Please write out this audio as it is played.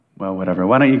Well, whatever.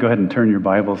 Why don't you go ahead and turn your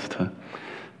Bibles to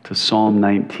Psalm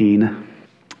 19.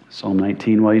 Psalm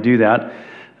 19. While you do that,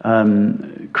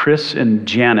 Chris and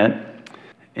Janet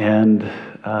and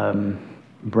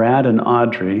Brad and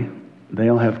Audrey, they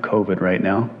all have COVID right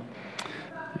now.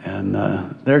 And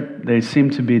they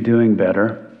seem to be doing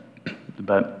better,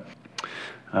 but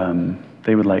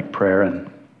they would like prayer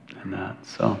and that.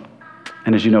 So,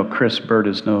 and as you know, Chris Bird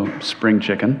is no spring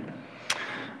chicken,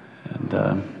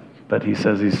 and but he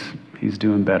says he's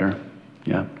doing better.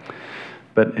 Yeah,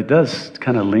 but it does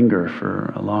kind of linger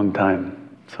for a long time.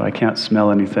 So I can't smell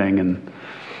anything, and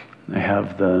I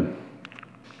have the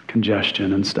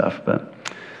congestion and stuff, but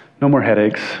no more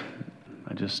headaches.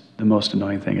 The most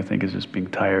annoying thing I think is just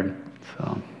being tired.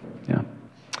 So, yeah.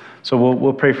 So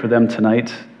we'll pray for them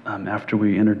tonight after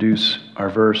we introduce our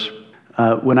verse.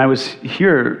 When I was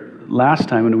here last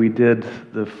time when we did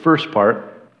the first part,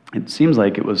 it seems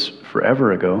like it was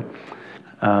forever ago.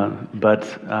 But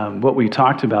what we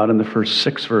talked about in the first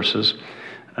 6 verses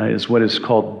is what is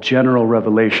called general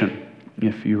revelation,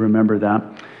 if you remember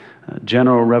that.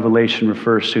 General revelation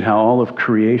refers to how all of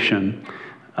creation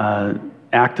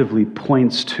actively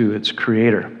points to its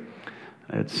creator.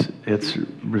 It's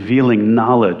revealing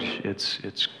knowledge.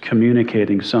 It's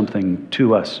communicating something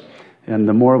to us. And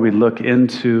the more we look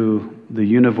into the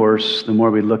universe, the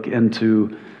more we look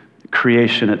into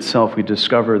creation itself, we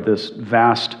discover this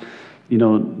vast,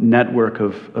 network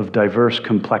of diverse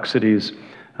complexities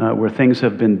where things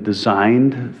have been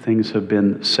designed, things have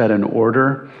been set in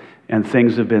order, and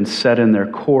things have been set in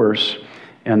their course.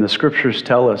 And the scriptures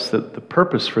tell us that the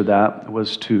purpose for that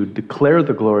was to declare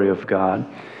the glory of God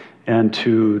and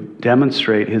to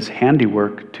demonstrate his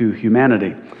handiwork to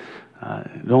humanity.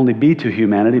 It'd only be to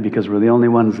humanity because we're the only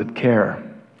ones that care.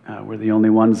 We're the only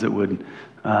ones that would,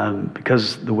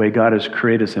 because the way God has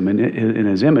created him in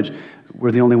his image,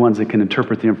 we're the only ones that can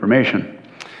interpret the information.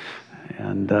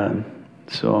 And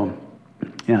so,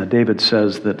 David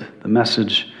says that the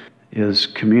message is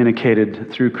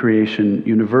communicated through creation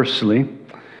universally.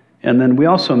 And then we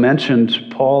also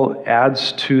mentioned Paul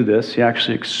adds to this. He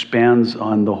actually expands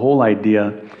on the whole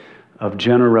idea of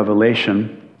general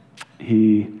revelation.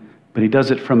 But he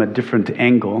does it from a different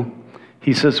angle.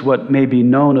 He says what may be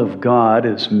known of God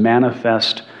is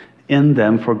manifest in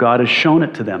them, for God has shown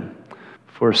it to them.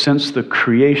 For since the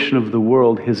creation of the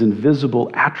world, his invisible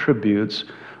attributes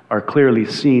are clearly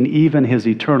seen, even his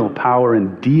eternal power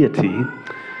and deity,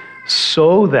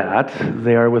 so that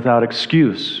they are without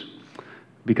excuse.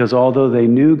 Because although they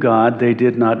knew God, they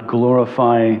did not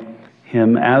glorify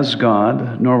him as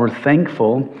God, nor were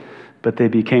thankful, but they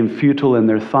became futile in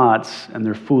their thoughts, and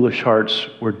their foolish hearts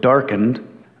were darkened.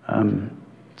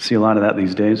 See a lot of that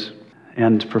these days.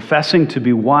 And professing to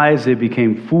be wise, they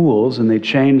became fools, and they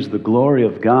changed the glory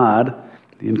of God,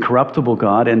 the incorruptible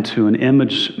God, into an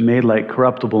image made like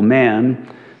corruptible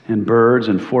man, and birds,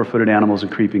 and four-footed animals,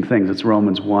 and creeping things. It's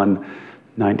Romans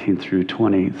 1:19 through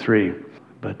 23.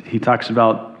 But he talks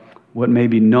about what may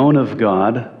be known of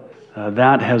God,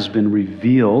 that has been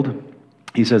revealed.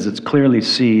 He says it's clearly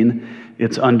seen,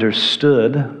 it's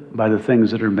understood by the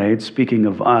things that are made, speaking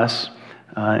of us,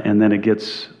 and then it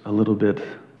gets a little bit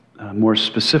more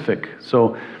specific.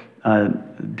 So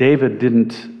David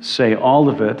didn't say all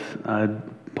of it.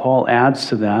 Paul adds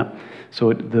to that.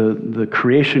 So the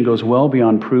creation goes well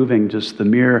beyond proving just the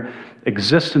mere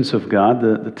existence of God.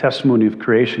 The testimony of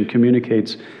creation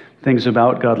communicates things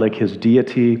about God like his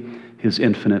deity, his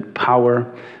infinite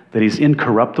power, that he's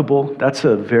incorruptible. That's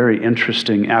a very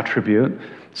interesting attribute.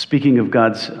 Speaking of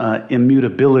God's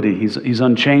immutability, he's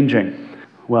unchanging.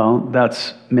 Well,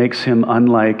 that makes him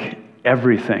unlike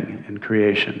everything in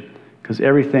creation, because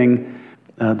everything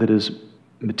that is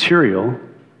material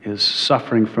is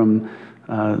suffering from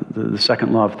the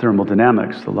second law of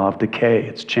thermodynamics, the law of decay.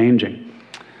 It's changing.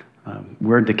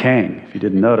 We're decaying, if you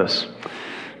didn't notice.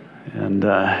 And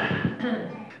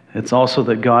it's also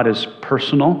that God is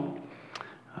personal.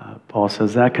 Paul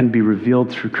says that can be revealed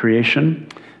through creation,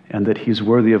 and that he's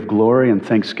worthy of glory and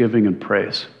thanksgiving and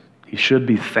praise. He should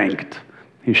be thanked.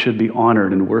 He should be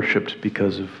honored and worshiped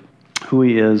because of who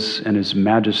he is and his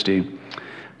majesty.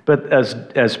 But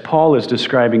as Paul is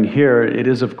describing here, it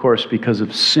is, of course, because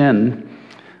of sin,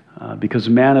 because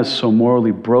man is so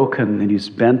morally broken and he's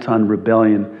bent on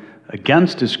rebellion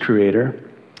against his creator.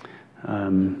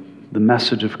 The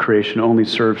message of creation only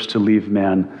serves to leave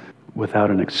man without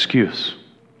an excuse.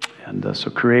 And so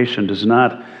creation does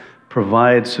not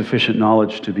provide sufficient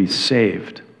knowledge to be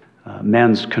saved.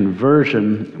 Man's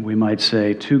conversion, we might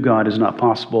say, to God is not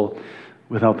possible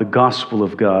without the gospel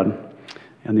of God.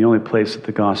 And the only place that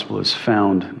the gospel is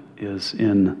found is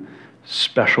in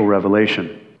special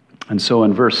revelation. And so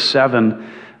in verse 7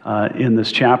 in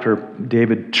this chapter,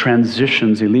 David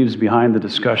transitions. He leaves behind the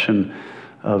discussion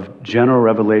of general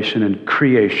revelation and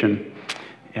creation,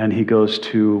 and he goes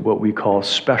to what we call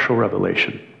special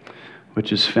revelation,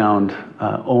 which is found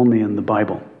only in the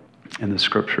Bible, in the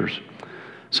Scriptures.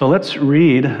 So let's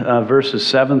read verses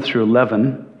 7 through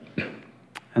 11,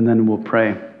 and then we'll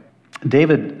pray.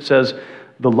 David says,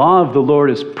 "The law of the Lord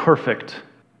is perfect,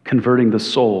 converting the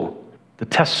soul. The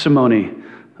testimony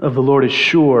of the Lord is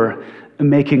sure,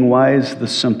 making wise the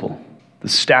simple. The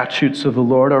statutes of the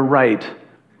Lord are right,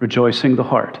 rejoicing the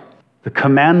heart. The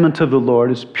commandment of the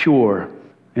Lord is pure,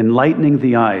 enlightening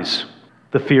the eyes.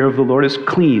 The fear of the Lord is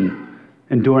clean,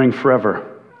 enduring forever.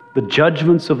 The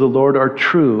judgments of the Lord are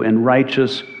true and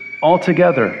righteous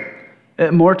altogether.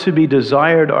 More to be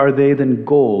desired are they than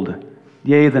gold,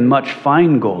 yea, than much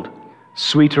fine gold,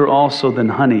 sweeter also than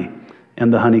honey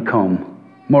and the honeycomb.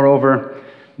 Moreover,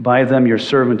 by them your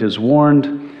servant is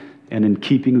warned, and in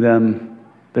keeping them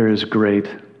there is great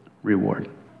reward."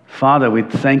 Father, we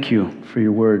thank you for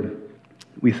your word.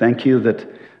 We thank you that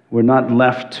we're not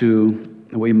left to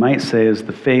what we might say is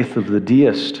the faith of the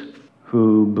deist,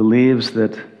 who believes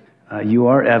that you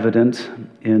are evident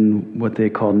in what they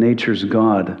call nature's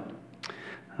God.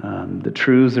 The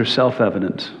truths are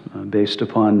self-evident based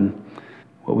upon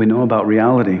what we know about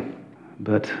reality.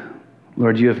 But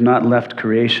Lord, you have not left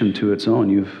creation to its own.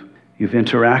 You've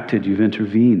interacted, you've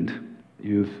intervened.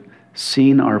 You've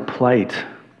seen our plight,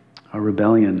 our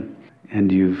rebellion,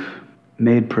 and you've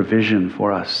made provision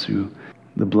for us through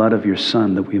the blood of your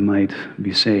Son that we might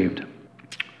be saved.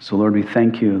 So Lord, we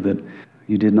thank you that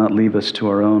you did not leave us to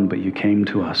our own, but you came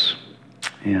to us.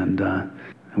 And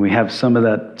we have some of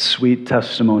that sweet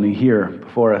testimony here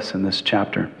before us in this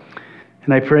chapter.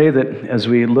 And I pray that as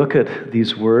we look at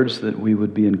these words, that we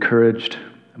would be encouraged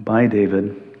by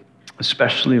David,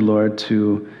 especially, Lord,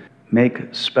 to make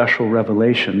special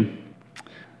revelation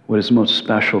what is most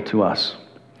special to us.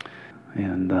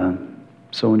 And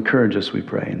so encourage us, we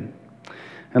pray.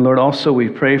 And Lord, also we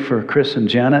pray for Chris and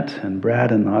Janet and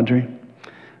Brad and Audrey.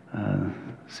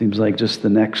 Seems like just the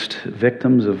next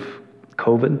victims of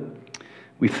COVID.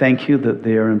 We thank you that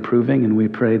they are improving, and we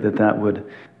pray that that would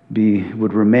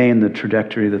remain the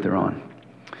trajectory that they're on,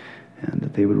 and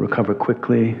that they would recover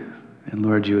quickly, and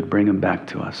Lord, you would bring them back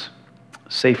to us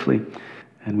safely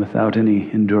and without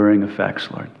any enduring effects,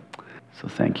 Lord. So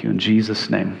thank you in Jesus'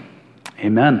 name.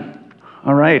 Amen.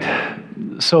 All right.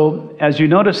 So as you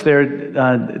notice there,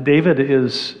 David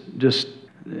is just,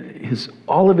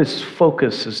 all of his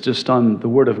focus is just on the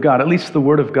Word of God, at least the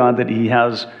Word of God that he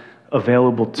has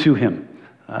available to him.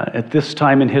 At this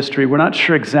time in history, we're not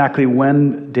sure exactly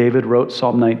when David wrote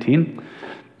Psalm 19.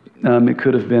 It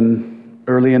could have been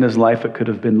early in his life, it could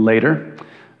have been later.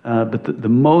 But the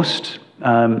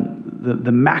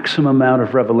maximum amount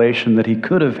of revelation that he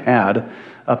could have had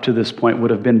up to this point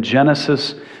would have been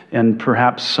Genesis and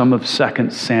perhaps some of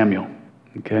 2 Samuel.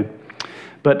 Okay?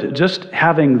 But just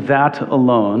having that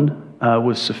alone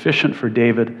was sufficient for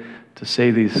David to say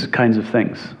these kinds of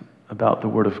things about the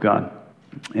Word of God.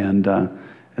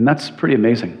 And that's pretty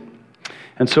amazing.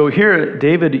 And so here,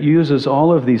 David uses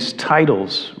all of these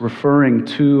titles referring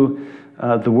to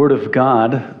the Word of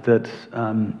God that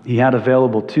he had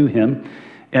available to him.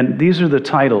 And these are the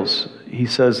titles. He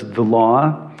says, the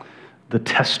law, the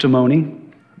testimony,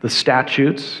 the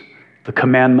statutes, the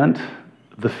commandment,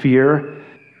 the fear,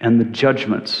 and the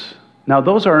judgments. Now,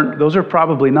 those are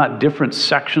probably not different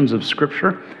sections of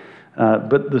Scripture,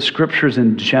 but the Scriptures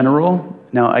in general.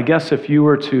 Now, I guess if you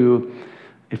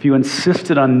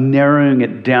insisted on narrowing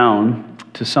it down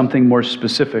to something more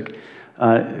specific,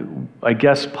 I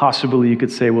guess possibly you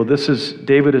could say, well,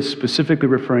 David is specifically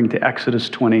referring to Exodus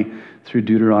 20 through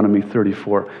Deuteronomy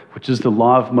 34, which is the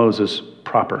law of Moses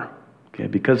proper, okay?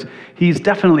 Because he's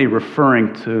definitely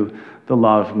referring to the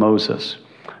law of Moses,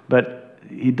 but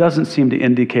he doesn't seem to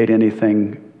indicate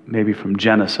anything maybe from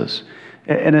Genesis.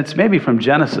 And it's maybe from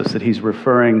Genesis that he's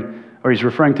referring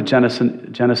to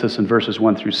Genesis in verses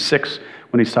 1 through 6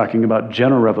 when he's talking about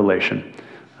general revelation,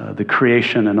 the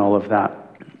creation and all of that.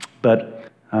 But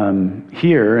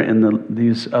here in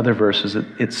these other verses,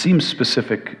 it seems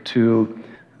specific to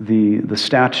the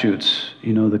statutes,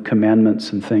 the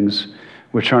commandments and things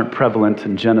which aren't prevalent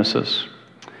in Genesis.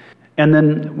 And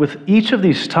then with each of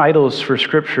these titles for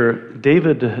Scripture,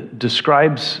 David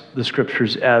describes the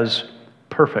Scriptures as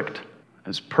perfect.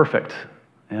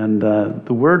 And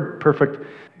the word perfect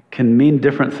can mean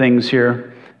different things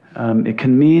here. It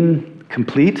can mean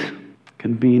complete, it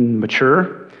can mean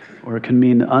mature, or it can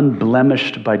mean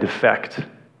unblemished by defect.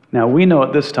 Now, we know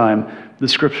at this time the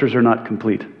Scriptures are not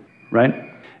complete, right?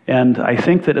 And I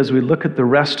think that as we look at the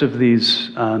rest of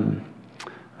these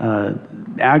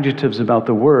adjectives about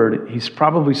the Word, he's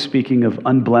probably speaking of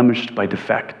unblemished by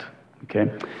defect.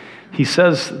 Okay? He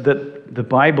says that the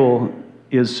Bible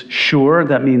is sure.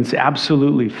 That means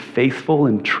absolutely faithful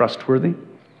and trustworthy.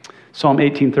 Psalm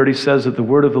 18:30 says that the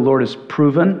word of the Lord is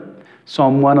proven.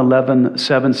 Psalm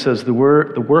 111:7 says the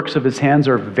works of his hands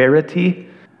are verity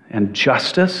and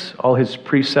justice. All his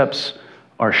precepts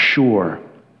are sure.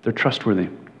 They're trustworthy.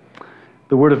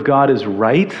 The word of God is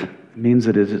right. It means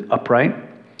that it is upright.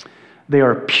 They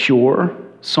are pure.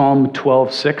 Psalm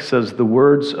 12:6 says the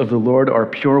words of the Lord are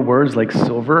pure words like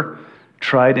silver,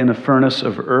 tried in a furnace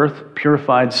of earth,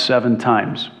 purified 7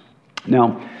 times.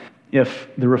 Now, if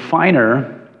the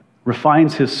refiner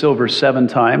refines his silver 7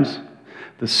 times,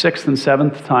 the 6th and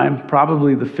 7th time,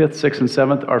 probably the 5th, 6th, and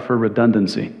 7th are for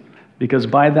redundancy. Because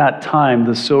by that time,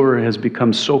 the silver has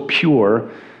become so pure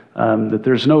that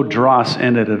there's no dross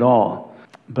in it at all.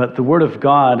 But the Word of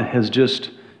God has just,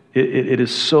 it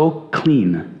is so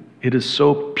clean. It is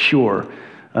so pure.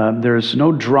 There's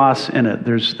no dross in it.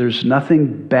 There's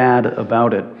nothing bad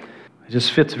about it. It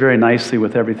just fits very nicely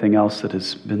with everything else that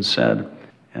has been said.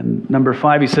 And number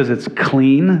 5, he says it's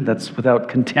clean. That's without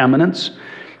contaminants.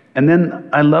 And then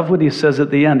I love what he says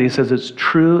at the end. He says it's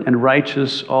true and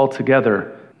righteous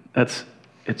altogether.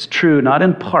 It's true, not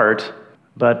in part,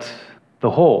 but the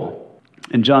whole.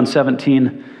 In John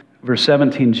 17, verse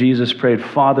 17, Jesus prayed,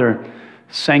 Father,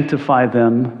 sanctify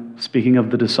them, speaking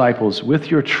of the disciples,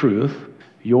 with your truth.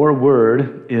 Your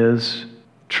word is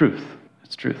truth.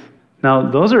 It's truth. Now,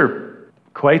 those are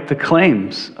quite the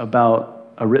claims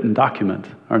about a written document,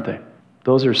 aren't they?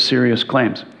 Those are serious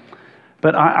claims.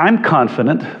 But I'm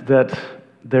confident that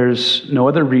there's no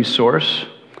other resource,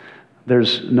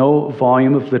 there's no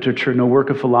volume of literature, no work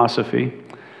of philosophy,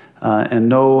 and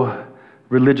no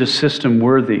religious system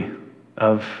worthy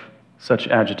of such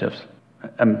adjectives.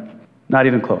 Not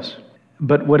even close.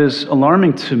 But what is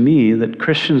alarming to me that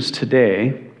Christians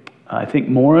today, I think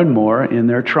more and more in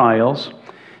their trials,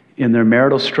 in their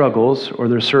marital struggles, or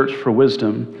their search for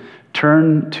wisdom,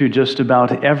 turn to just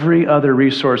about every other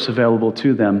resource available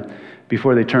to them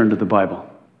before they turn to the Bible.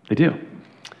 They do,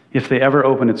 if they ever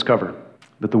open its cover.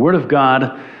 But the Word of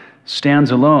God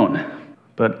stands alone.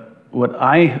 But what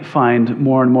I find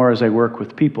more and more as I work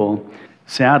with people,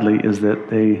 sadly, is that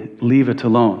they leave it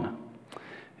alone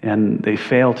and they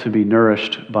fail to be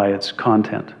nourished by its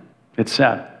content. It's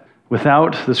sad.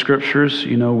 Without the Scriptures,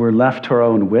 we're left to our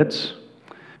own wits,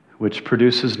 which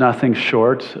produces nothing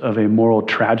short of a moral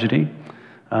tragedy,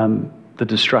 the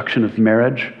destruction of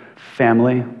marriage,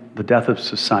 family, the death of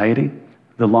society,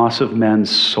 the loss of man's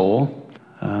soul.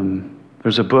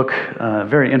 There's a book, a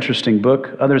very interesting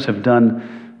book. Others have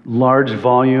done large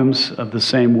volumes of the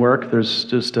same work. There's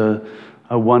just a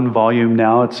 1 volume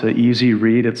now. It's an easy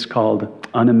read. It's called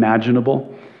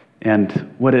Unimaginable.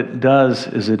 And what it does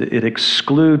is it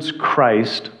excludes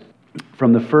Christ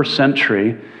from the first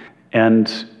century,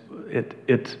 and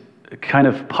it kind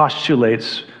of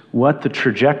postulates what the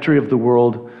trajectory of the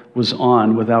world was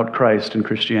on without Christ and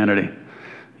Christianity.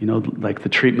 Like the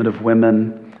treatment of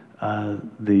women,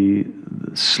 the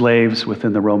slaves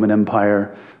within the Roman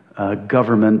Empire,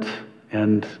 government,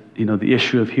 and the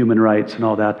issue of human rights and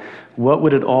all that. What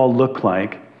would it all look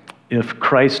like if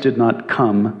Christ did not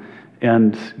come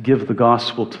and give the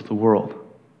gospel to the world?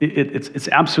 It's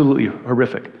absolutely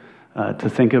horrific to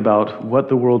think about what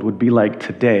the world would be like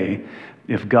today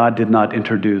if God did not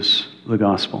introduce the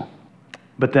gospel.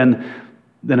 But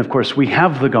then of course, we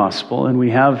have the gospel, and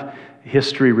we have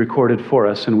history recorded for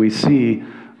us, and we see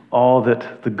all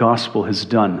that the gospel has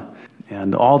done,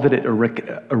 and all that it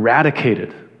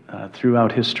eradicated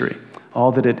throughout history,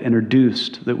 all that it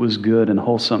introduced that was good and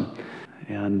wholesome.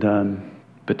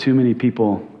 But too many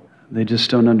people, they just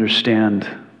don't understand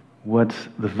what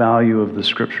the value of the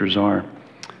Scriptures are.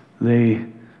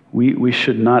 We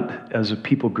should not, as a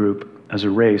people group, as a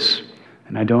race,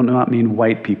 and I do not mean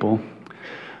white people,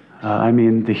 I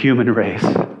mean the human race,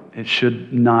 it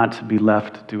should not be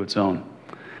left to its own.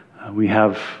 We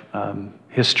have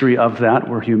history of that,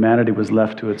 where humanity was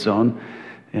left to its own,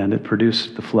 and it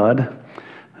produced the flood.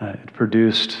 It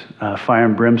produced fire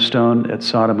and brimstone at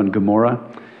Sodom and Gomorrah.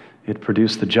 It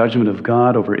produced the judgment of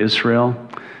God over Israel,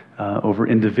 over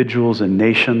individuals and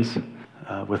nations.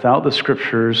 Without the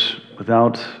Scriptures,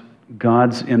 without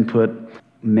God's input,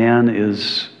 man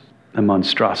is a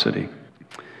monstrosity.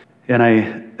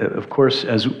 And of course,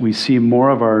 as we see more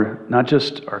of not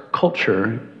just our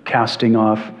culture casting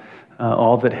off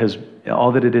all that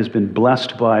it has been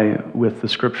blessed by with the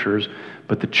Scriptures,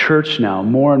 but the church now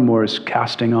more and more is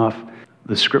casting off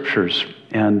the Scriptures,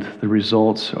 and the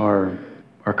results are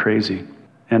are crazy.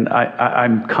 And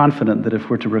I'm confident that if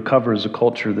we're to recover as a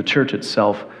culture, the church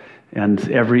itself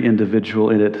and every individual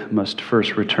in it must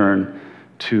first return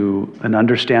to an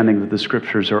understanding that the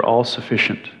scriptures are all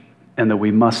sufficient and that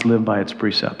we must live by its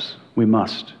precepts. We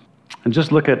must. And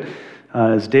just look at,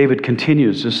 as David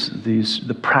continues, just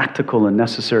the practical and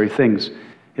necessary things.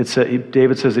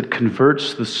 David says it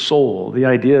converts the soul. The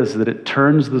idea is that it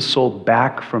turns the soul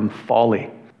back from folly,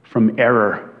 from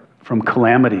error, from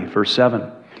calamity, verse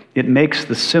 7. It makes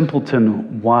the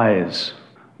simpleton wise.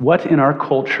 What in our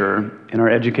culture, in our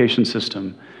education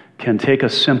system, can take a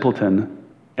simpleton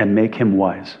and make him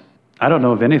wise? I don't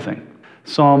know of anything.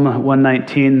 Psalm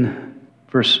 119,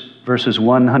 verses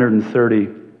 130,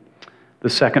 the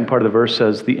second part of the verse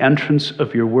says, "The entrance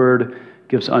of your word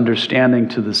gives understanding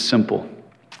to the simple."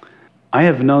 I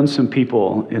have known some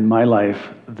people in my life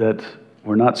that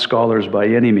were not scholars by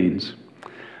any means,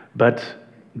 but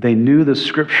they knew the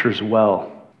scriptures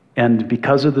well. And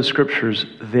because of the scriptures,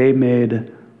 they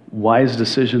made wise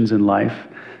decisions in life.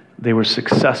 They were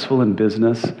successful in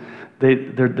business.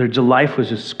 Their life was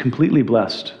just completely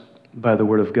blessed by the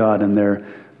word of God and their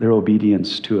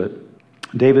obedience to it.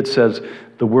 David says,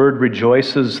 the word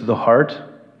rejoices the heart.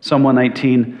 Psalm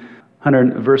 119,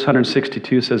 verse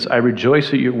 162 says, "I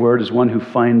rejoice at your word as one who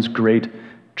finds great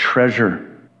treasure."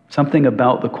 Something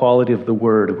about the quality of the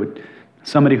word,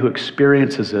 somebody who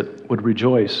experiences it would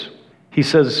rejoice. He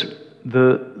says,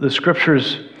 the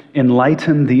scriptures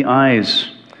enlighten the eyes.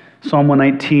 Psalm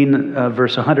 119,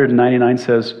 verse 199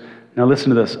 says, now listen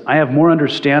to this, "I have more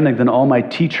understanding than all my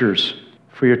teachers,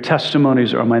 for your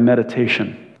testimonies are my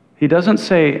meditation." He doesn't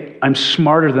say, "I'm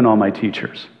smarter than all my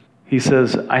teachers." He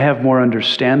says, "I have more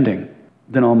understanding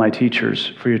than all my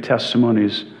teachers, for your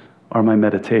testimonies are my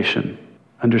meditation."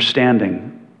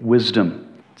 Understanding, wisdom.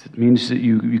 It means that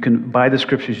you can, by the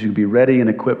scriptures, you can be ready and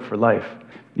equipped for life.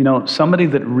 You know, somebody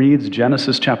that reads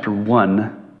Genesis chapter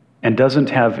 1 and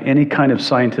doesn't have any kind of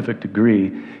scientific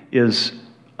degree is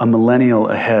a millennial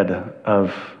ahead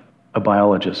of a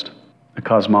biologist, a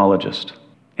cosmologist,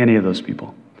 any of those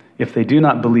people. If they do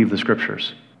not believe the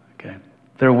scriptures, okay,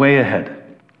 they're way ahead,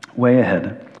 way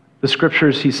ahead. The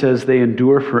scriptures, he says, they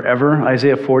endure forever.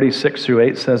 Isaiah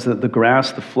 46:8 says that the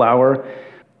grass, the flower,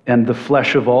 and the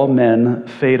flesh of all men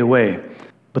fade away,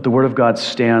 but the word of God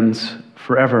stands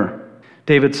forever.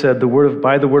 David said,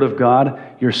 by the word of God,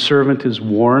 your servant is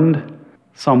warned.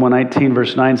 Psalm 119,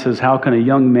 verse 9 says, "How can a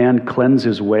young man cleanse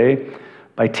his way?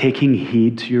 By taking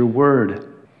heed to your word."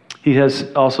 He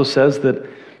also says that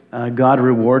God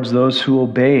rewards those who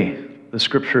obey the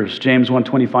scriptures. James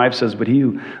 1:25 says, "But he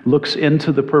who looks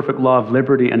into the perfect law of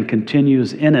liberty and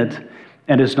continues in it,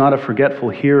 and is not a forgetful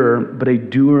hearer, but a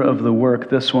doer of the work,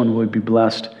 this one will be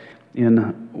blessed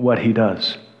in what he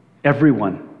does."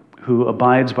 Everyone who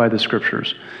abides by the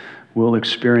scriptures will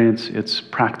experience its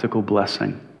practical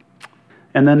blessing.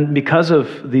 And then because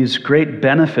of these great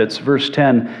benefits, verse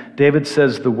 10, David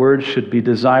says the word should be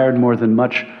desired more than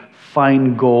much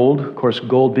fine gold, of course,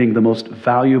 gold being the most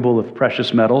valuable of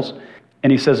precious metals.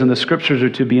 And he says, and the scriptures are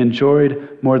to be enjoyed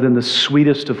more than the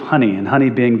sweetest of honey, and honey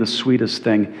being the sweetest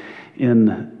thing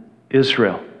in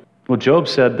Israel. Well, Job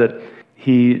said that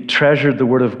he treasured the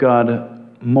word of God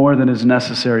more than his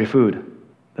necessary food.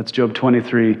 That's Job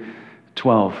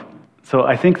 23:12. So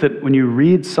I think that when you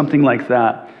read something like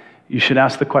that, you should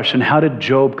ask the question, how did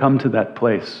Job come to that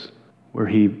place where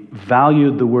he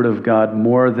valued the word of God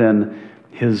more than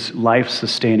his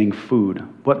life-sustaining food?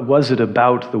 What was it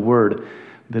about the word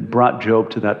that brought Job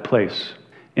to that place?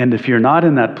 And if you're not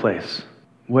in that place,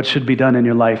 what should be done in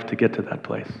your life to get to that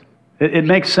place? It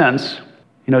makes sense.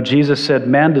 You know, Jesus said,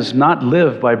 man does not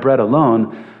live by bread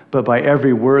alone, but by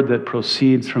every word that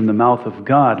proceeds from the mouth of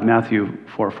God, Matthew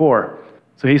 4:4.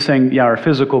 So he's saying, yeah, our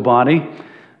physical body,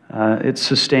 it's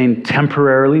sustained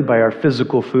temporarily by our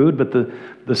physical food, but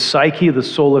the psyche, the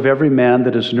soul of every man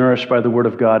that is nourished by the word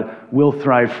of God will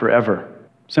thrive forever,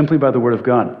 simply by the word of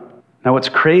God. Now what's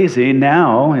crazy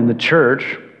now in the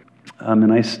church,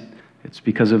 it's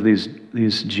because of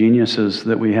these geniuses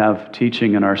that we have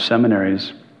teaching in our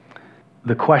seminaries,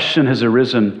 the question has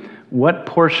arisen, what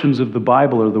portions of the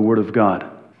Bible are the Word of God?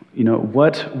 You know,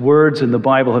 what words in the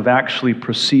Bible have actually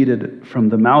proceeded from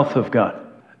the mouth of God?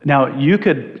 Now, you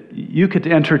could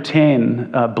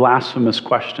entertain blasphemous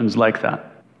questions like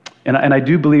that. And I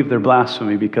do believe they're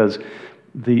blasphemy because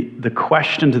the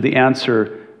question to the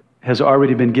answer has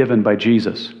already been given by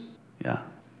Jesus. Yeah.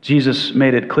 Jesus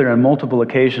made it clear on multiple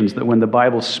occasions that when the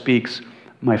Bible speaks,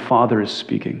 my Father is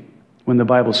speaking. When the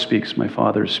Bible speaks, my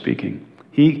Father is speaking.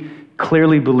 He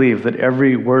clearly believed that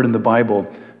every word in the Bible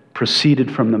proceeded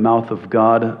from the mouth of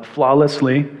God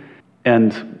flawlessly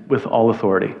and with all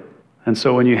authority. And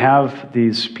so when you have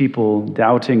these people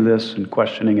doubting this and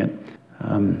questioning it,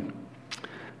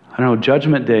 I don't know,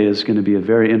 Judgment Day is going to be a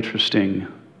very interesting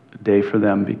day for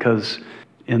them, because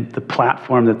in the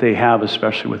platform that they have,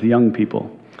 especially with young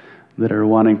people that are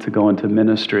wanting to go into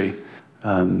ministry,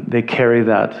 they carry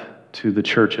that to the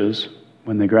churches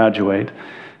when they graduate,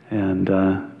 and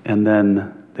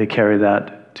then they carry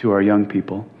that to our young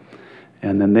people,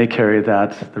 and then they carry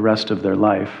that the rest of their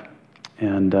life.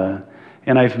 And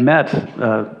I've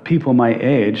met people my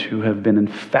age who have been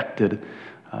infected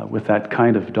with that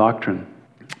kind of doctrine.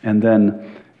 And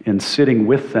then in sitting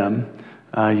with them,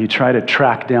 you try to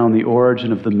track down the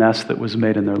origin of the mess that was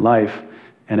made in their life,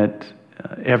 and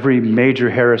every major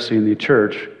heresy in the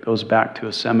church goes back to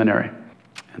a seminary.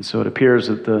 And so it appears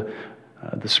that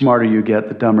the smarter you get,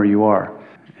 the dumber you are.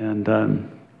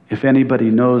 And if anybody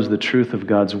knows the truth of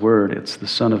God's word, it's the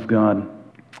Son of God.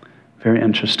 Very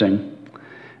interesting.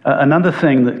 Another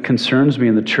thing that concerns me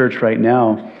in the church right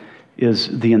now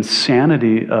is the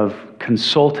insanity of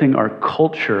consulting our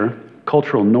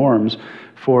cultural norms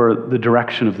for the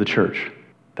direction of the church.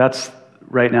 That's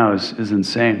right now is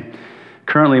insane.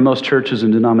 Currently, most churches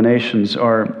and denominations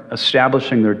are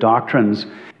establishing their doctrines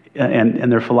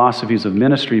and their philosophies of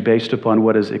ministry based upon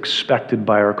what is expected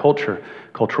by our culture,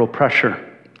 cultural pressure.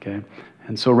 Okay?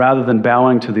 And so rather than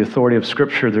bowing to the authority of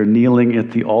Scripture, they're kneeling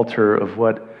at the altar of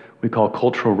what we call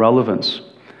cultural relevance.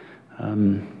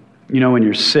 When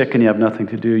you're sick and you have nothing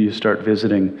to do, you start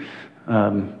visiting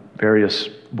various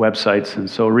websites. And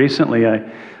so recently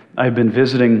I've been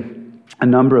visiting a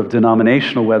number of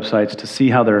denominational websites to see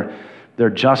how they're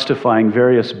justifying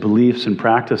various beliefs and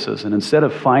practices. And instead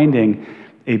of finding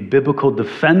a biblical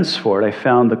defense for it, I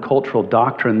found the cultural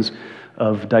doctrines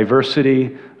of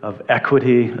diversity, of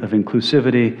equity, of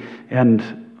inclusivity,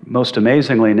 and most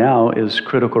amazingly now is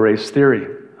critical race theory.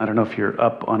 I don't know if you're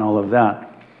up on all of that.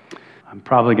 I'm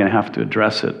probably going to have to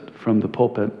address it from the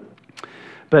pulpit.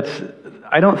 But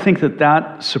I don't think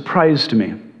that surprised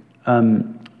me.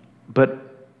 But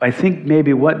I think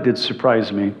maybe what did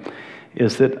surprise me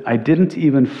is that I didn't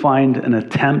even find an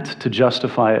attempt to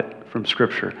justify it from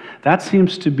Scripture. That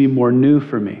seems to be more new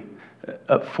for me,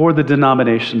 for the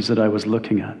denominations that I was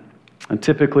looking at. And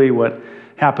typically what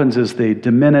happens is they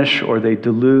diminish or they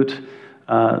dilute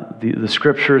the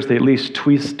Scriptures. They at least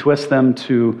twist them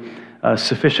to a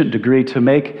sufficient degree to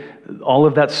make all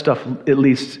of that stuff at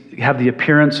least have the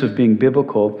appearance of being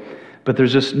biblical, but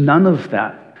there's just none of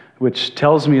that, which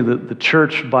tells me that the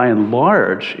church, by and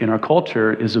large, in our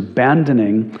culture, is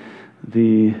abandoning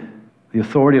the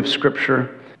authority of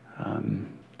Scripture.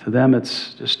 To them,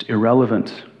 it's just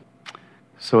irrelevant.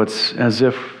 So it's as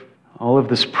if all of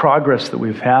this progress that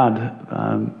we've had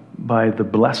by the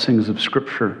blessings of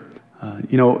Scripture,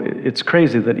 it's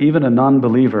crazy that even a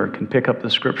non-believer can pick up the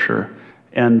Scripture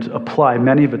and apply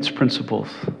many of its principles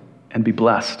and be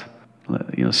blessed.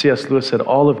 C.S. Lewis said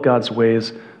all of God's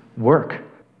ways work.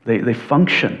 They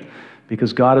function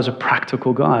because God is a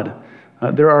practical God.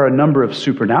 There are a number of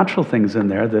supernatural things in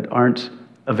there that aren't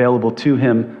available to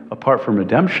him apart from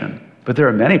redemption, but there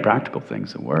are many practical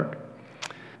things that work.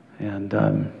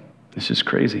 And it's just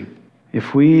crazy.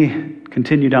 If we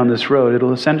continue down this road,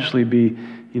 it'll essentially be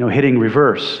hitting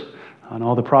reverse on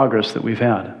all the progress that we've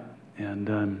had.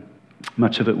 And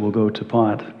much of it will go to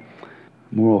pot.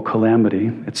 Moral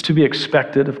calamity. It's to be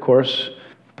expected, of course.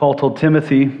 Paul told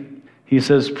Timothy, he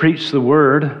says, preach the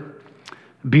word,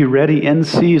 be ready in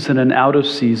season and out of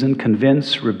season,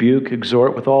 convince, rebuke,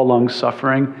 exhort with all long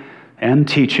suffering and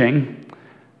teaching,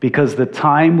 because the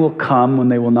time will come when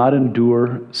they will not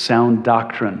endure sound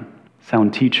doctrine,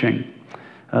 sound teaching.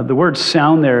 The word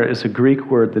sound there is a Greek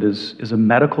word that is a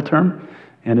medical term,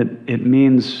 and it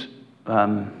means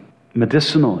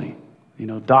medicinally.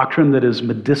 Doctrine that is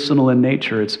medicinal in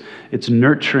nature. It's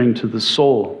nurturing to the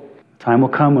soul. Time will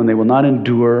come when they will not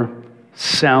endure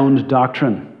sound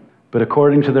doctrine, but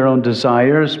according to their own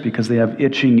desires, because they have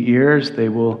itching ears, they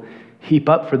will heap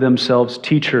up for themselves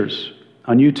teachers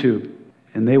on YouTube,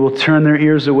 and they will turn their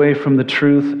ears away from the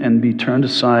truth and be turned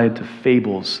aside to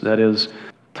fables, that is,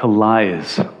 to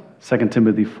lies. 2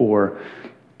 Timothy 4,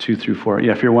 2 through 4.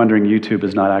 Yeah, if you're wondering, YouTube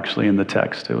is not actually in the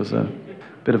text. It was a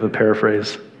bit of a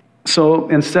paraphrase. So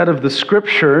instead of the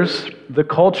Scriptures, the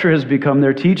culture has become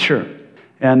their teacher.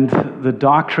 And the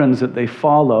doctrines that they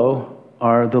follow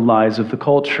are the lies of the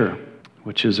culture,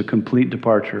 which is a complete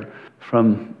departure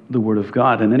from the Word of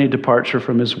God. And any departure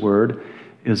from His Word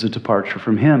is a departure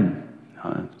from Him,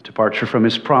 a departure from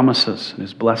His promises and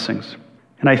His blessings.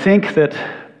 And I think that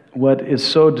what is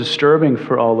so disturbing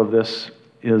for all of this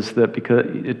is that because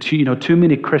too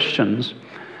many Christians,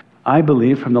 I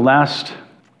believe, from the last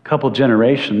couple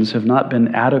generations have not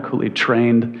been adequately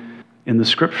trained in the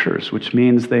scriptures, which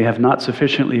means they have not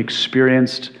sufficiently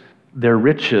experienced their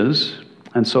riches.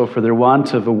 And so for their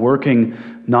want of a working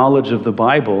knowledge of the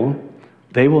Bible,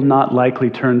 they will not likely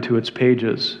turn to its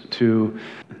pages to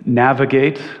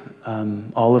navigate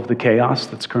all of the chaos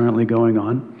that's currently going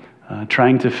on,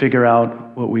 trying to figure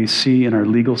out what we see in our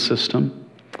legal system.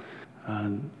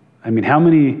 How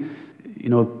many,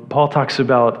 Paul talks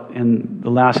about in the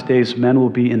last days, men will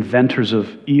be inventors of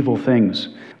evil things.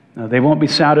 They won't be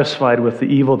satisfied with the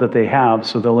evil that they have,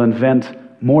 so they'll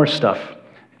invent more stuff.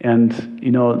 And,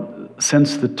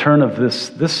 since the turn of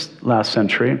this last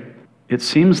century, it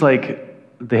seems like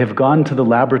they have gone to the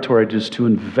laboratory just to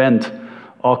invent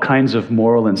all kinds of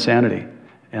moral insanity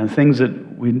and things that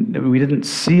we didn't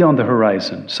see on the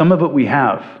horizon. Some of it we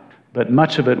have, but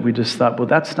much of it we just thought, well,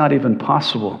 that's not even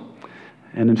possible.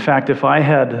 And in fact, if I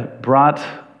had brought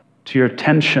to your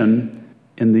attention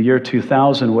in the year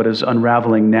 2000 what is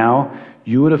unraveling now,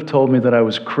 you would have told me that I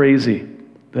was crazy,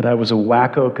 that I was a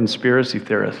wacko conspiracy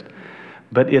theorist.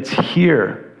 But it's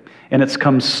here, and it's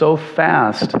come so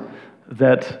fast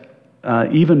that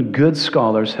even good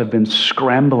scholars have been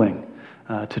scrambling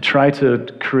to try to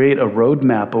create a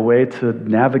roadmap, a way to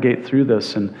navigate through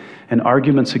this, and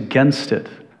arguments against it.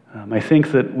 I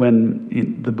think that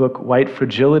when the book White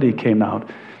Fragility came out,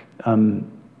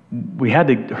 we had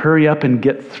to hurry up and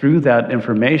get through that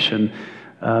information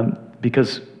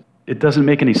because it doesn't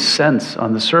make any sense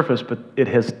on the surface, but it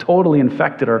has totally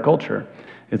infected our culture.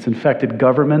 It's infected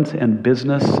government and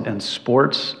business and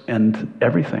sports and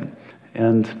everything.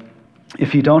 And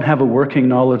if you don't have a working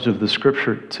knowledge of the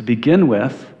Scripture to begin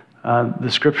with, the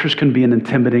Scriptures can be an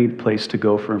intimidating place to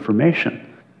go for information.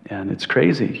 And it's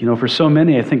crazy. For so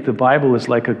many, I think the Bible is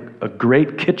like a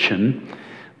great kitchen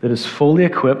that is fully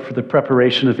equipped for the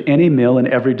preparation of any meal and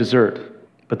every dessert.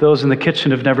 But those in the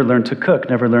kitchen have never learned to cook,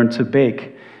 never learned to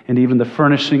bake, and even the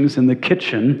furnishings in the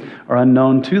kitchen are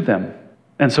unknown to them.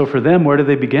 And so for them, where do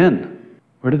they begin?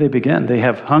 Where do they begin? They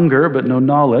have hunger, but no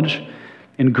knowledge,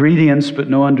 ingredients, but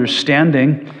no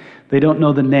understanding. They don't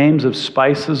know the names of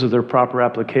spices or their proper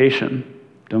application.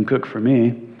 Don't cook for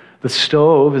me. The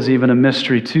stove is even a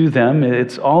mystery to them.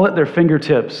 It's all at their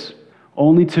fingertips,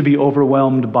 only to be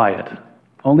overwhelmed by it.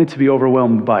 Only to be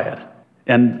overwhelmed by it.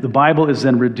 And the Bible is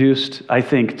then reduced, I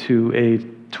think, to a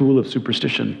tool of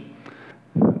superstition.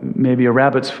 Maybe a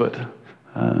rabbit's foot,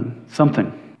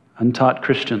 something. Untaught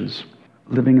Christians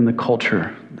living in the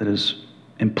culture that is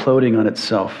imploding on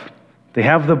itself. They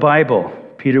have the Bible.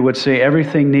 Peter would say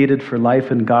everything needed for life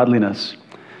and godliness,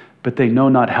 but they know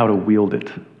not how to wield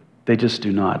it. They just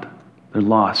do not. They're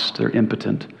lost, they're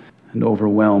impotent, and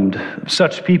overwhelmed.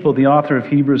 Such people, the author of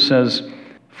Hebrews says,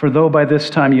 for though by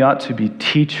this time you ought to be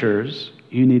teachers,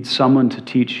 you need someone to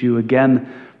teach you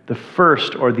again the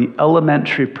first or the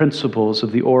elementary principles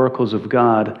of the oracles of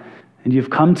God, and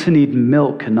you've come to need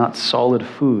milk and not solid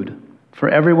food. For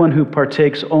everyone who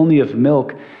partakes only of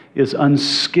milk is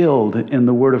unskilled in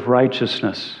the word of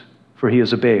righteousness, for he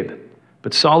is a babe.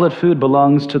 But solid food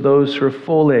belongs to those who are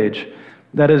full age,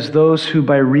 that is, those who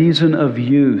by reason of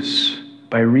use,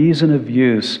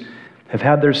 have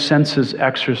had their senses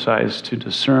exercised to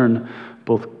discern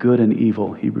both good and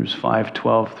evil, Hebrews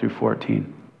 5:12 through 14.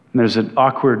 And there's an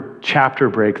awkward chapter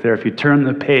break there. If you turn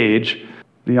the page,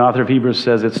 the author of Hebrews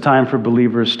says it's time for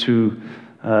believers to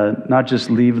not just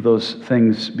leave those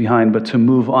things behind, but to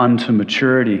move on to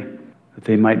maturity, that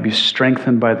they might be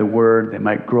strengthened by the word, they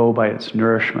might grow by its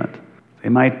nourishment, they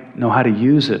might know how to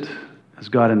use it as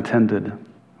God intended.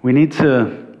 We need to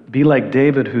be like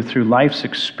David, who through life's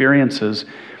experiences,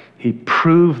 he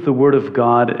proved the word of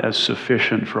God as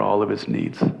sufficient for all of his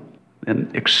needs.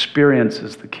 And experience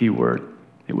is the key word.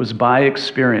 It was by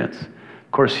experience.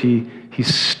 Of course, he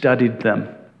studied them.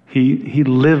 He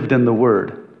lived in the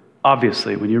word.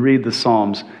 Obviously, when you read the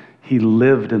Psalms, he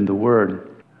lived in the word.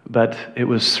 But it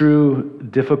was through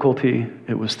difficulty,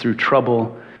 it was through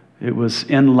trouble, it was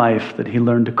in life that he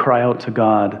learned to cry out to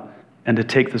God and to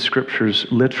take the scriptures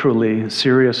literally,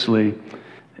 seriously,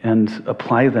 and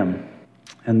apply them.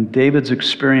 And David's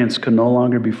experience can no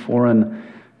longer be foreign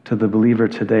to the believer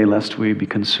today, lest we be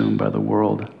consumed by the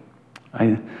world.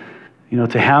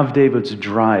 To have David's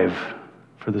drive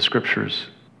for the scriptures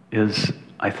is,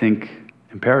 I think,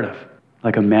 imperative.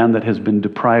 Like a man that has been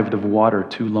deprived of water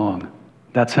too long.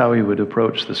 That's how he would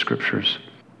approach the scriptures.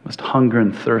 Must hunger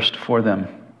and thirst for them.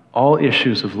 All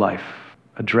issues of life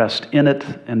addressed in it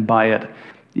and by it.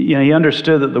 He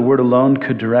understood that the word alone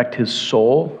could direct his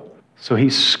soul, so he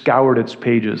scoured its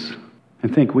pages.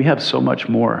 And think, we have so much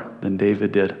more than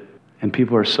David did. And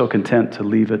people are so content to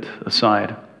leave it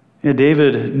aside.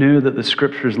 David knew that the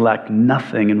scriptures lacked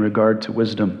nothing in regard to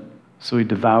wisdom, so he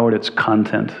devoured its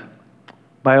content.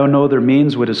 By no other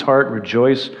means would his heart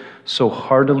rejoice so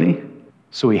heartily,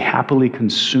 so he happily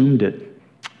consumed it.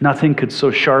 Nothing could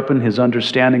so sharpen his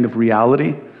understanding of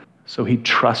reality, so he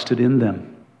trusted in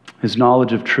them. His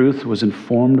knowledge of truth was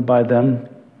informed by them.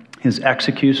 His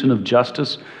execution of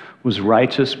justice was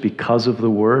righteous because of the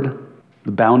word.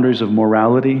 The boundaries of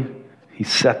morality, he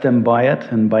set them by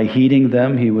it, and by heeding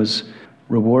them, he was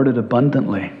rewarded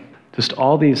abundantly. Just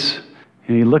all these,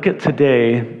 you look at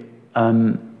today,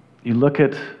 you look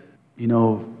at,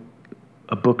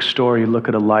 a bookstore, you look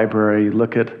at a library, you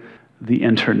look at the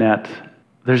internet.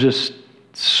 There's just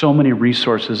so many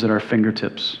resources at our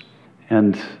fingertips.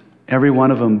 And every one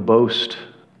of them boast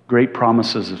great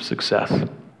promises of success.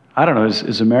 I don't know,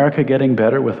 is America getting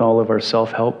better with all of our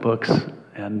self-help books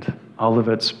and all of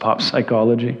its pop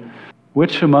psychology?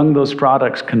 Which among those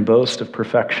products can boast of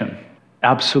perfection,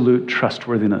 absolute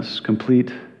trustworthiness,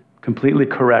 completely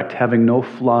correct, having no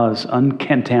flaws,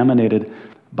 uncontaminated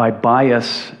by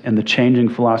bias and the changing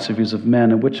philosophies of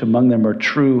men, and which among them are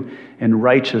true and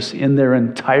righteous in their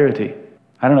entirety?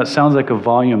 I don't know, it sounds like a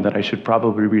volume that I should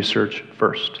probably research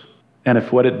first. And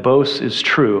if what it boasts is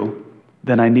true,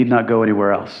 then I need not go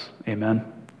anywhere else. Amen?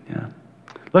 Yeah.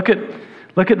 Look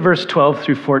at verse 12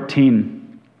 through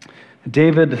 14.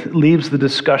 David leaves the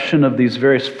discussion of these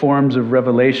various forms of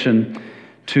revelation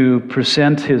to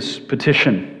present his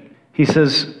petition. He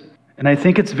says, and I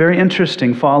think it's very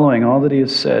interesting following all that he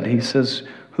has said. He says,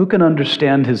 who can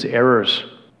understand his errors?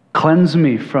 Cleanse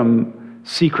me from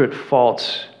secret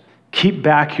faults. Keep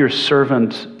back your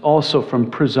servant also from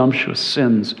presumptuous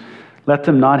sins. Let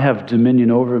them not have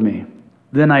dominion over me.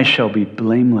 Then I shall be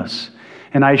blameless,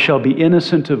 and I shall be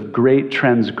innocent of great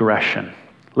transgression.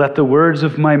 Let the words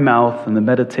of my mouth and the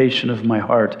meditation of my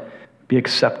heart be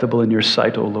acceptable in your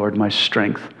sight, O Lord, my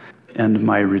strength and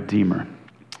my Redeemer.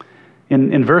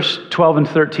 In verse 12 and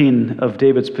 13 of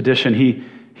David's petition,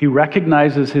 he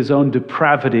recognizes his own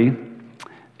depravity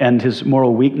and his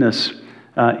moral weakness,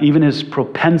 even his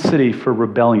propensity for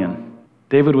rebellion.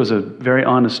 David was a very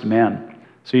honest man.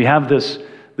 So you have this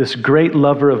great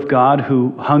lover of God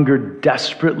who hungered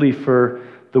desperately for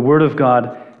the word of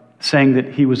God, saying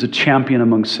that he was a champion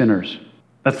among sinners.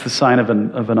 That's the sign of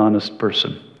an honest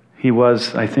person. He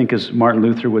was, I think, as Martin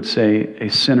Luther would say, a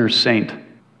sinner saint.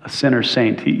 A sinner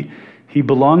saint. He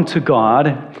belonged to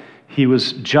God. He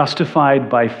was justified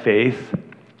by faith.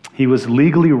 He was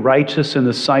legally righteous in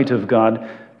the sight of God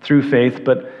through faith,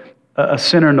 but a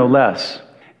sinner no less.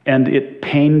 And it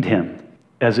pained him,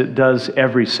 as it does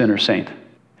every sinner saint.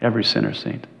 Every sinner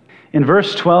saint. In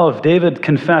verse 12, David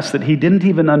confessed that he didn't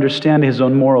even understand his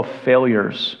own moral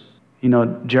failures.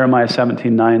 Jeremiah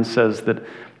 17:9 says that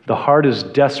the heart is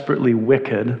desperately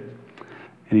wicked. And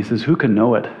he says, who can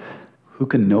know it? Who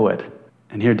can know it?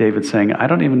 And here David's saying, I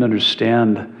don't even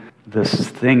understand this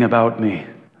thing about me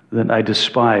that I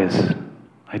despise.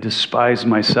 I despise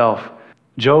myself.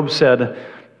 Job said,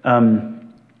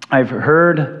 I've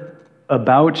heard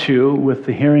about you with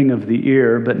the hearing of the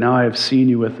ear, but now I have seen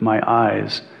you with my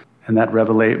eyes. And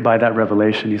by that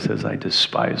revelation, he says, I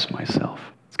despise myself.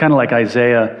 It's kind of like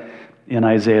Isaiah in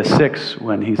Isaiah 6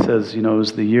 when he says, it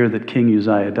was the year that King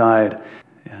Uzziah died.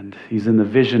 And he's in the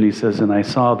vision, he says, and I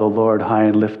saw the Lord high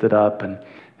and lifted up,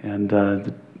 and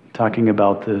talking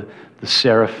about the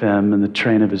seraphim and the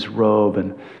train of his robe.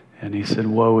 And he said,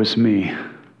 woe is me.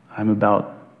 I'm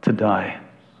about to die.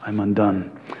 I'm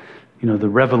undone. The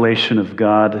revelation of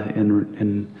God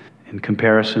in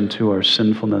comparison to our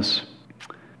sinfulness.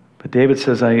 But David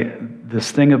says,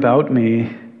 this thing about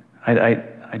me,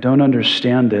 I don't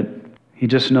understand it. He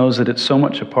just knows that it's so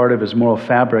much a part of his moral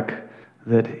fabric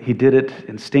that he did it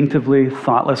instinctively,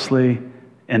 thoughtlessly,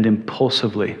 and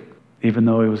impulsively, even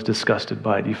though he was disgusted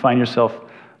by it. You find yourself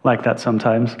like that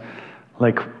sometimes.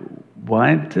 Like,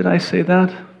 why did I say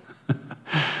that?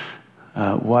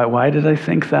 Why did I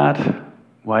think that?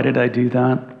 Why did I do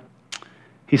that?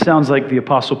 He sounds like the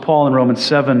Apostle Paul in Romans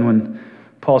 7 when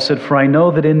Paul said, for I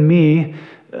know that in me,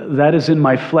 that is in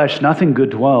my flesh, nothing good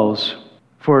dwells.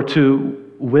 For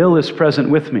to will is present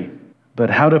with me. But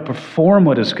how to perform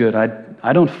what is good,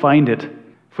 I don't find it.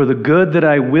 For the good that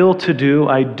I will to do,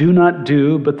 I do not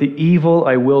do, but the evil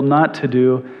I will not to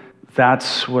do,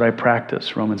 that's what I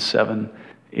practice. Romans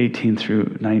 7:18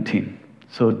 through 19.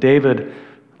 So David,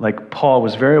 like Paul,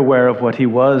 was very aware of what he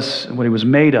was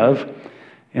made of,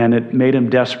 and it made him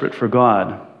desperate for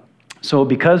God. So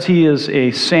because he is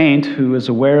a saint who is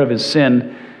aware of his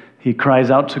sin, he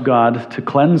cries out to God to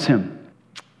cleanse him.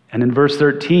 And in verse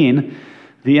 13,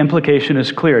 the implication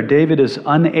is clear. David is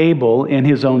unable in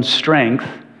his own strength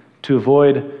to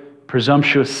avoid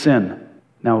presumptuous sin.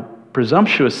 Now,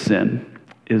 presumptuous sin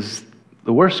is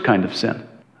the worst kind of sin.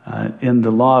 In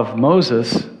the law of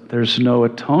Moses, there's no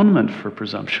atonement for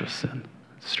presumptuous sin.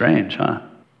 Strange, huh?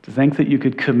 To think that you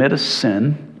could commit a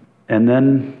sin and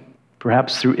then,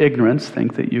 perhaps through ignorance,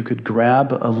 think that you could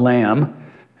grab a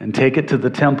lamb and take it to the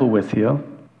temple with you,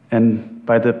 and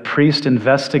by the priest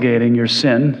investigating your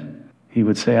sin, he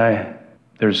would say,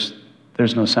 there's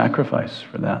no sacrifice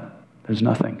for that. There's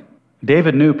nothing.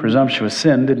 David knew presumptuous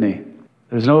sin, didn't he?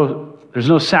 There's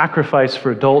no sacrifice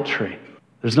for adultery.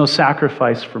 There's no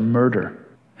sacrifice for murder.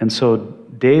 And so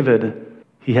David,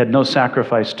 he had no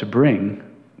sacrifice to bring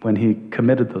when he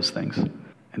committed those things.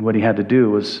 And what he had to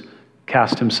do was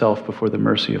cast himself before the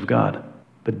mercy of God.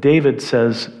 But David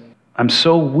says, I'm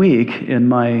so weak in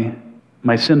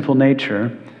my sinful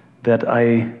nature that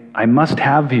I must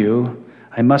have you.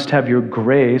 I must have your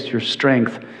grace, your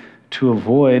strength to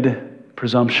avoid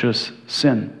presumptuous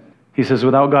sin. He says,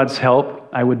 without God's help,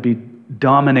 I would be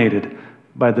dominated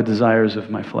by the desires of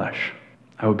my flesh.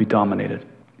 I would be dominated.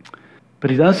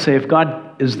 But he does say, if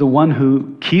God is the one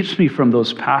who keeps me from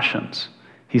those passions,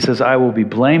 he says, I will be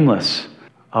blameless.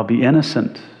 I'll be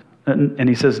innocent. And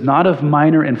he says, not of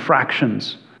minor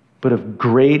infractions, but of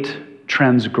great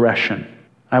transgression.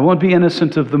 I won't be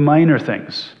innocent of the minor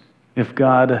things if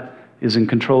God is in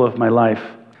control of my life,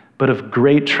 but of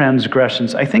great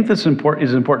transgressions. I think this is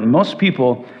important. Most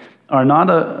people they're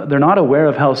not aware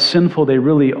of how sinful they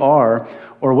really are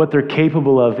or what they're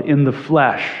capable of in the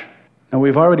flesh. Now,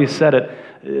 we've already said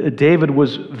it. David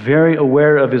was very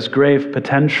aware of his grave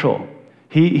potential.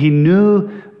 He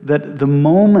knew that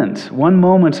one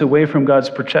moment away from God's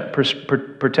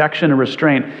protection and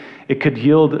restraint, it could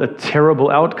yield a terrible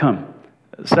outcome.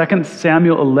 2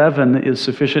 Samuel 11 is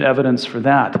sufficient evidence for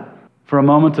that. For a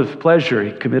moment of pleasure,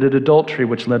 he committed adultery,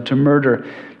 which led to murder,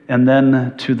 and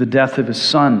then to the death of his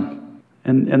son.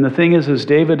 And the thing is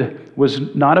David was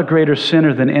not a greater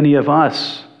sinner than any of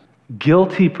us,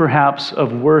 guilty perhaps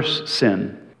of worse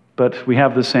sin, but we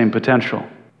have the same potential.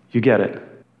 You get it.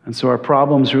 And so our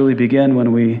problems really begin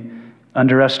when we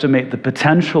underestimate the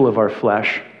potential of our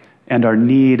flesh and our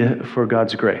need for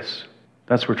God's grace.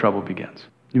 That's where trouble begins.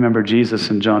 You remember Jesus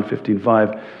in John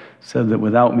 15:5 said that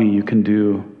without me you can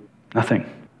do nothing.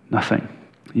 Nothing.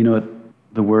 You know what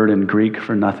the word in Greek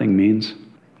for nothing means?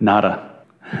 Nada.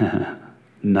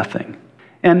 Nothing.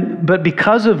 But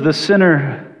because of the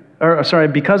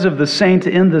because of the saint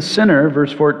in the sinner,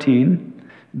 verse 14,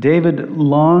 David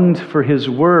longed for his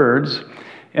words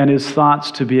and his thoughts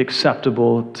to be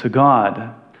acceptable to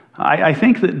God. I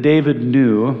think that David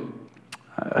knew,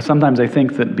 sometimes I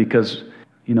think that because,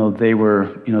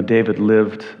 David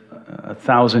lived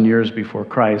 1,000 years before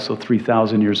Christ, so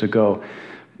 3,000 years ago,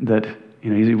 that,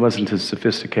 he wasn't as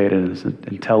sophisticated, as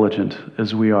intelligent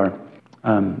as we are.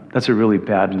 That's a really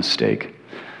bad mistake,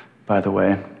 by the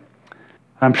way.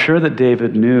 I'm sure that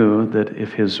David knew that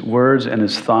if his words and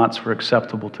his thoughts were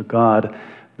acceptable to God,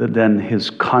 that then his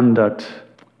conduct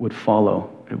would follow.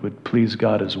 It would please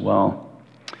God as well.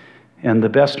 And the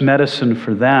best medicine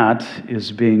for that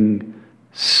is being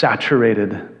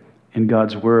saturated in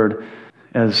God's word.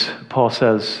 As Paul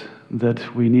says,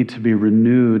 that we need to be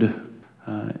renewed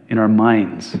in our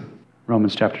minds.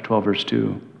 Romans chapter 12, verse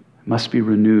 2. Must be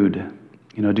renewed.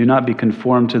 Do not be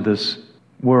conformed to this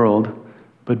world,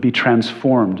 but be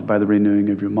transformed by the renewing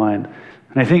of your mind.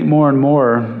 And I think more and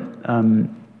more,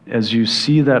 as you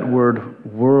see that word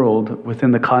world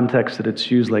within the context that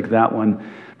it's used like that one,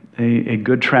 a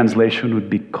good translation would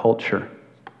be culture.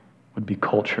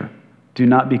 Do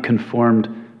not be conformed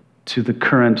to the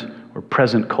current or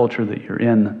present culture that you're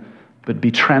in, but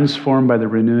be transformed by the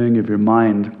renewing of your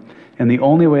mind. And the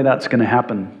only way that's going to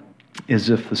happen is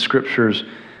if the scriptures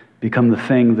become the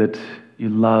thing that you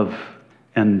love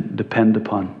and depend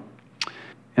upon.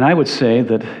 And I would say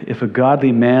that if a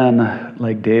godly man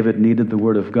like David needed the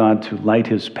word of God to light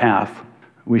his path,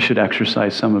 we should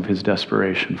exercise some of his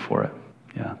desperation for it.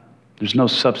 Yeah. There's no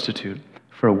substitute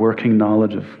for a working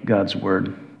knowledge of God's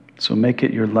word. So make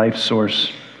it your life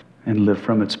source and live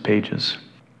from its pages.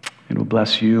 It will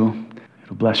bless you.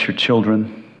 It'll bless your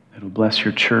children. It'll bless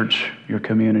your church, your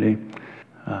community.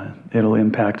 It'll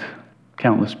impact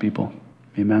countless people.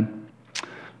 Amen.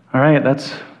 All right,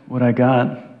 that's what I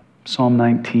got. Psalm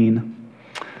 19.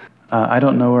 I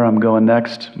don't know where I'm going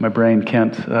next. My brain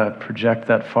can't project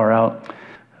that far out.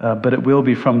 But it will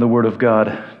be from the Word of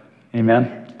God.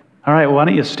 Amen. All right, why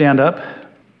don't you stand up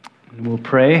and we'll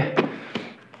pray.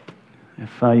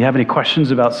 If you have any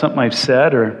questions about something I've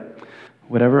said or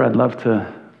whatever, I'd love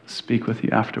to speak with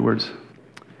you afterwards.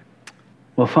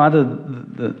 Well, Father,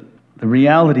 the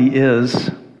reality is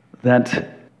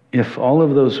that if all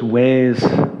of those ways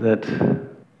that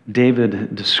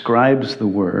David describes the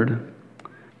word,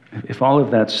 if all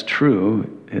of that's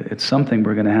true, it's something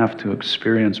we're going to have to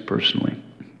experience personally.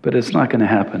 But it's not going to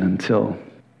happen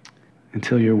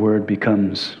until your word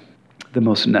becomes the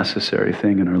most necessary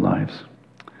thing in our lives.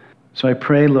 So I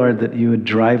pray, Lord, that you would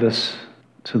drive us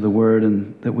to the word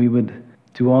and that we would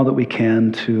do all that we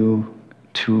can to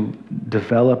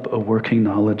develop a working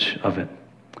knowledge of it.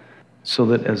 So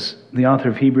that, as the author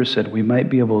of Hebrews said, we might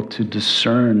be able to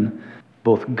discern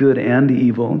both good and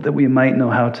evil, that we might know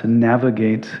how to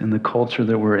navigate in the culture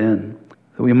that we're in,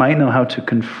 that we might know how to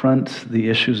confront the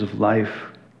issues of life,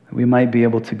 that we might be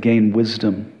able to gain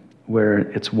wisdom where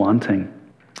it's wanting.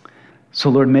 So,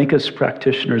 Lord, make us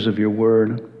practitioners of your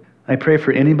word. I pray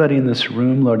for anybody in this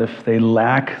room, Lord, if they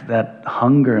lack that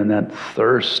hunger and that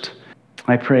thirst,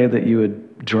 I pray that you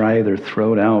would dry their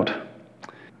throat out.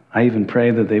 I even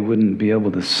pray that they wouldn't be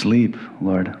able to sleep,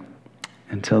 Lord,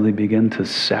 until they begin to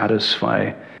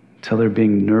satisfy, until they're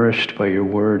being nourished by your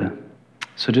word.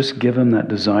 So just give them that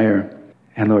desire,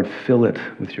 and Lord, fill it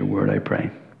with your word, I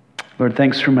pray. Lord,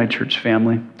 thanks for my church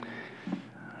family.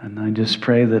 And I just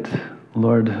pray that,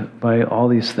 Lord, by all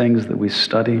these things that we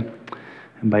study,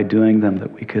 and by doing them,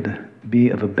 that we could be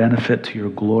of a benefit to your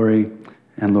glory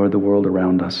and, Lord, the world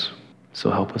around us. So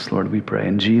help us, Lord, we pray.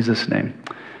 In Jesus' name,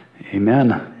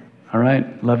 amen. All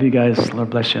right. Love you guys. Lord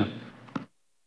bless you.